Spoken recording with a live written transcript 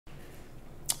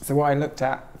So what I looked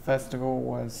at, first of all,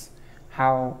 was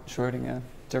how Schrodinger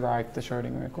derived the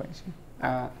Schrodinger equation.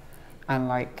 And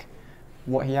like,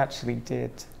 what he actually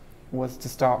did was to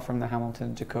start from the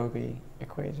Hamilton-Jacobi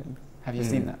equation. Have you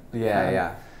seen that?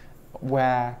 Yeah.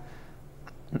 Where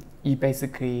you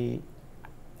basically,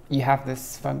 you have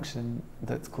this function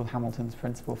that's called Hamilton's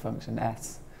principal function,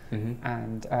 S.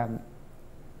 And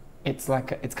it's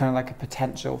kind of like a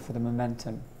potential for the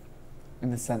momentum,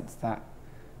 in the sense that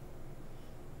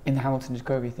in the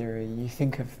Hamilton-Jacobi theory, you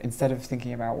think of, instead of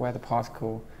thinking about where the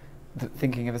particle,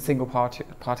 thinking of a single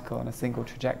particle on a single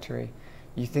trajectory,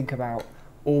 you think about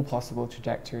all possible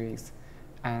trajectories,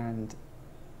 and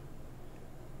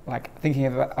like thinking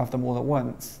of them all at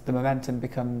once, the momentum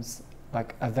becomes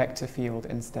like a vector field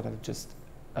instead of just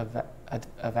a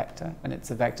vector, and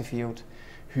it's a vector field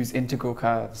whose integral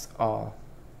curves are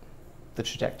the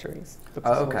trajectories, the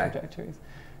possible trajectories.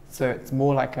 So it's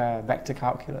more like a vector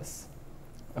calculus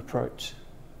approach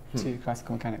to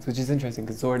classical mechanics, which is interesting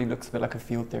because it already looks a bit like a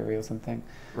field theory or something.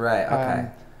 Right, okay.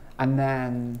 And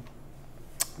then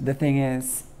the thing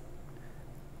is,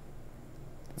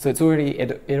 so it's already,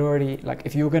 it already, like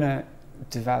if you're going to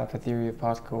develop a theory of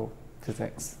particle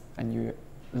physics and you're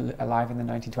alive in the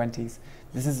 1920s,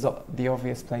 this is the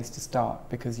obvious place to start,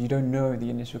 because you don't know the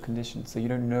initial conditions, so you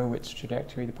don't know which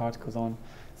trajectory the particle's on,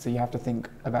 so you have to think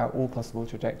about all possible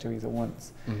trajectories at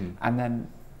once, and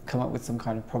then come up with some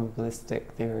kind of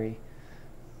probabilistic theory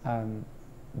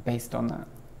based on that.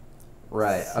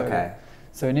 Right, okay.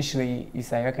 So initially you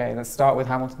say, okay, let's start with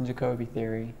Hamilton-Jacobi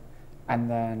theory, and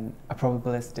then a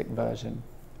probabilistic version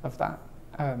of that,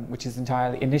 which is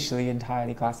initially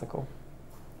entirely classical.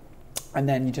 And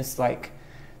then you just like,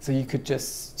 so you could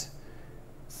just,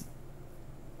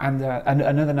 and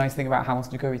another nice thing about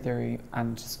Hamilton-Jacobi theory,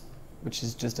 which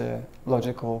is just a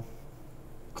logical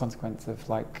consequence of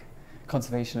like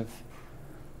conservation of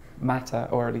matter,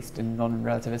 or at least in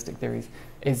non-relativistic theories,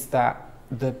 is that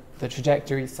the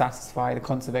trajectories satisfy the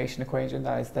conservation equation,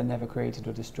 that is, they're never created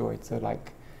or destroyed. So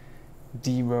like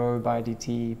d rho by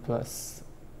dt plus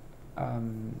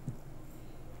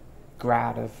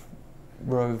grad of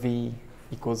rho v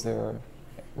equals 0,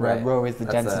 where rho is the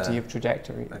density of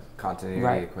trajectory. A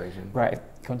continuity equation. Right,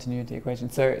 continuity equation.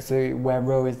 So where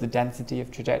rho is the density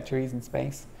of trajectories in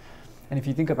space. And if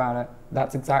you think about it,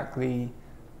 that's exactly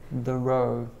the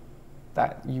rho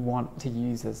that you want to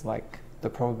use as like the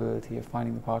probability of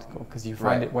finding the particle, because you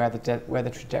find it where the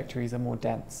trajectories are more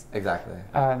dense. Exactly.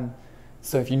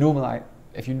 So if you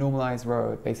normalize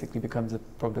rho, it basically becomes a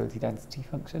probability density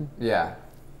function. Yeah.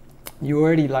 You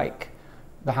already like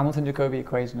the Hamilton-Jacobi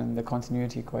equation and the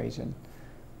continuity equation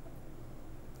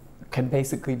can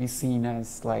basically be seen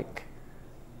as like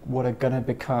what are going to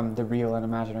become the real and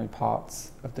imaginary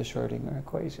parts of the Schrodinger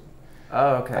equation.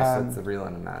 Oh, okay. So it's the real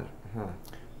and imaginary.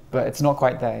 But it's not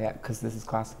quite there yet, because this is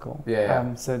classical.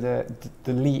 Yeah. So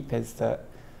the leap is that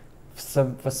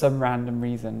for some random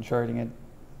reason, Schrodinger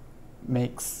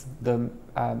makes the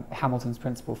Hamilton's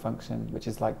principal function, which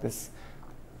is like this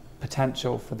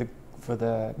potential for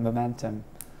the momentum,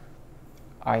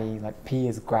 i.e. like P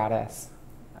is grad S,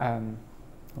 or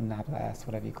nabla S,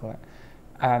 whatever you call it.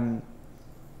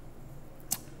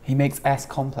 He makes S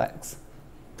complex,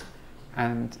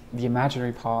 and the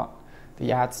imaginary part that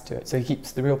he adds to it, so he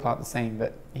keeps the real part the same,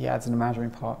 but he adds an imaginary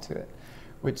part to it,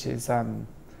 which is natural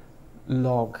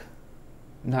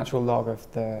log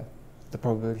of the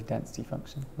probability density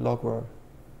function, log rho,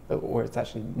 or it's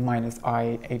actually minus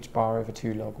I h bar over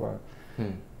 2 log rho.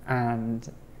 And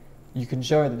you can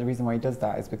show that the reason why he does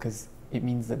that is because it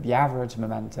means that the average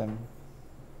momentum,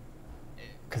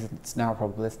 because it's now a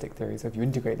probabilistic theory, so if you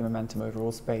integrate the momentum over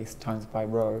all space times by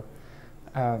rho,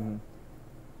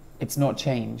 it's not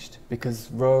changed, because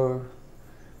rho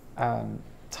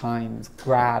times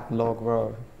grad log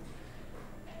rho,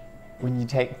 when you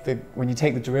take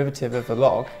the derivative of the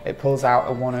log, it pulls out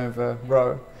a 1 over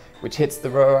rho, which hits the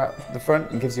rho at the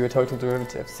front and gives you a total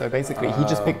derivative. So basically, he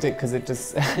just picked it because it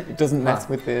just it doesn't mess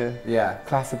with the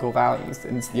classical values,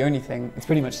 and it's the only thing. It's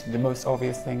pretty much the most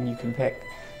obvious thing you can pick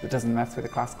that doesn't mess with the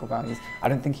classical values. I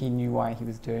don't think he knew why he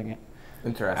was doing it.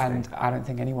 Interesting. And I don't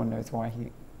think anyone knows why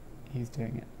he's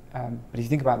doing it. But if you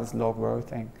think about this log rho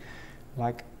thing,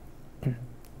 like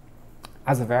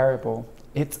as a variable,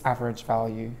 its average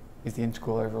value is the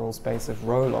integral over all space of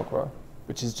rho log rho,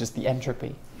 which is just the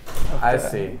entropy of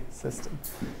the system.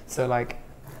 So like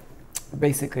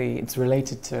basically it's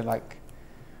related to like,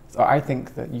 so I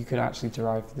think that you could actually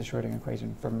derive the Schrodinger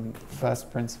equation from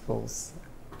first principles,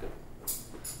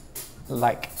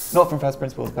 like not from first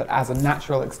principles, but as a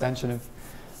natural extension of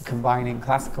combining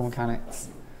classical mechanics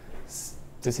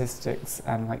statistics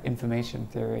and like information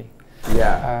theory.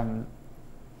 Yeah.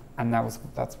 And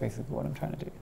that's basically what I'm trying to do.